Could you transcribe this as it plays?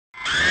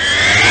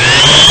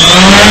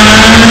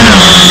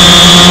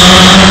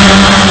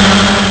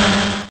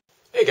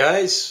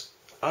guys,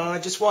 I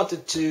just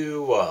wanted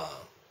to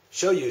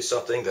show you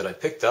something that I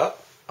picked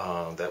up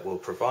that will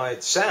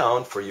provide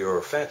sound for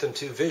your Phantom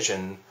 2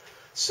 Vision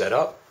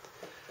setup.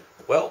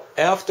 Well,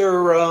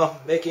 after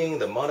making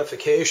the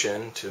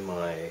modification to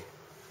my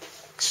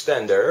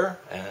extender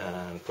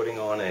and putting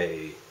on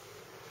a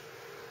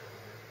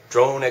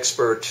Drone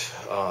Expert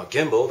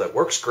gimbal that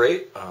works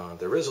great,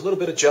 there is a little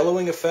bit of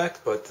jelloing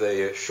effect, but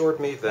they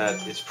assured me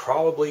that it's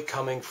probably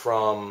coming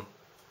from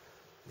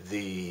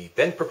the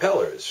bent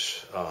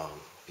propellers,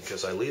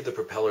 because I leave the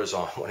propellers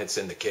on when it's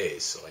in the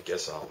case, so I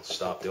guess I'll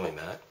stop doing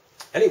that.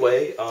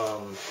 Anyway,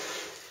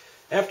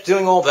 after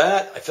doing all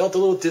that, I felt a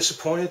little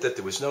disappointed that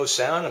there was no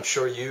sound. I'm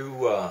sure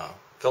you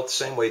felt the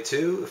same way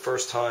too the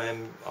first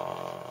time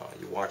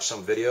you watched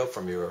some video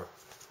from your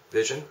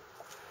Vision.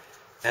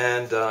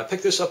 And I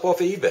picked this up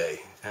off of eBay,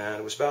 and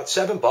it was about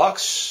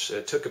 $7.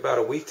 It took about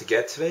a week to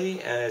get to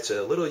me, and it's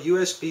a little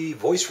USB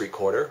voice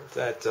recorder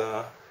that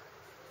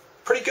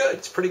pretty good.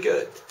 It's pretty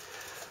good.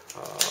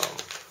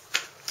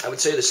 I would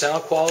say the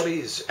sound quality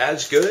is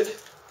as good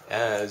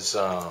as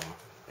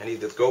any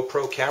of the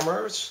GoPro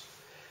cameras,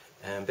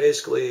 and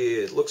basically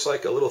it looks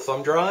like a little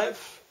thumb drive,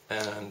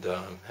 and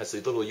has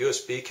the little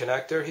USB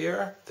connector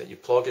here that you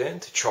plug in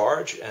to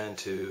charge and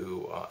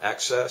to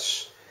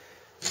access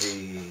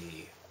the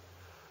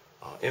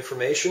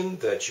information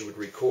that you would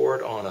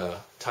record on a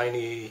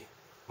tiny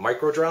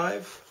micro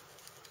drive,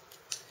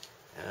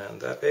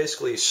 and that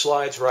basically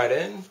slides right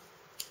in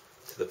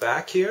to the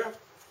back here.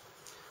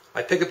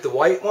 I pick up the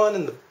white one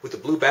and with the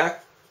blue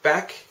back,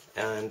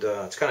 and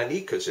it's kind of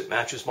neat because it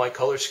matches my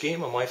color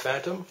scheme on my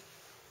Phantom.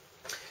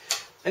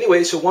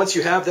 Anyway, so once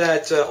you have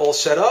that all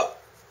set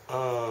up,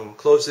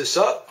 close this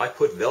up. I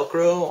put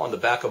Velcro on the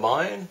back of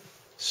mine,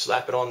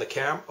 slap it on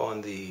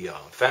the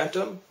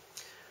Phantom,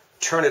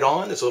 turn it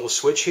on. There's a little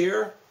switch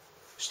here.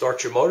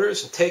 Start your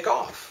motors and take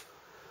off.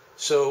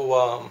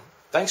 So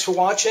thanks for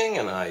watching,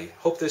 and I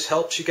hope this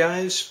helps you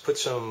guys put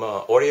some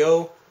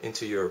audio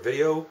into your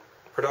video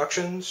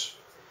productions.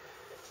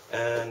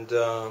 And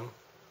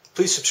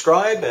please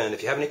subscribe, and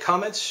if you have any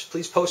comments,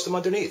 please post them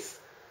underneath.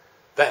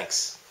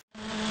 Thanks.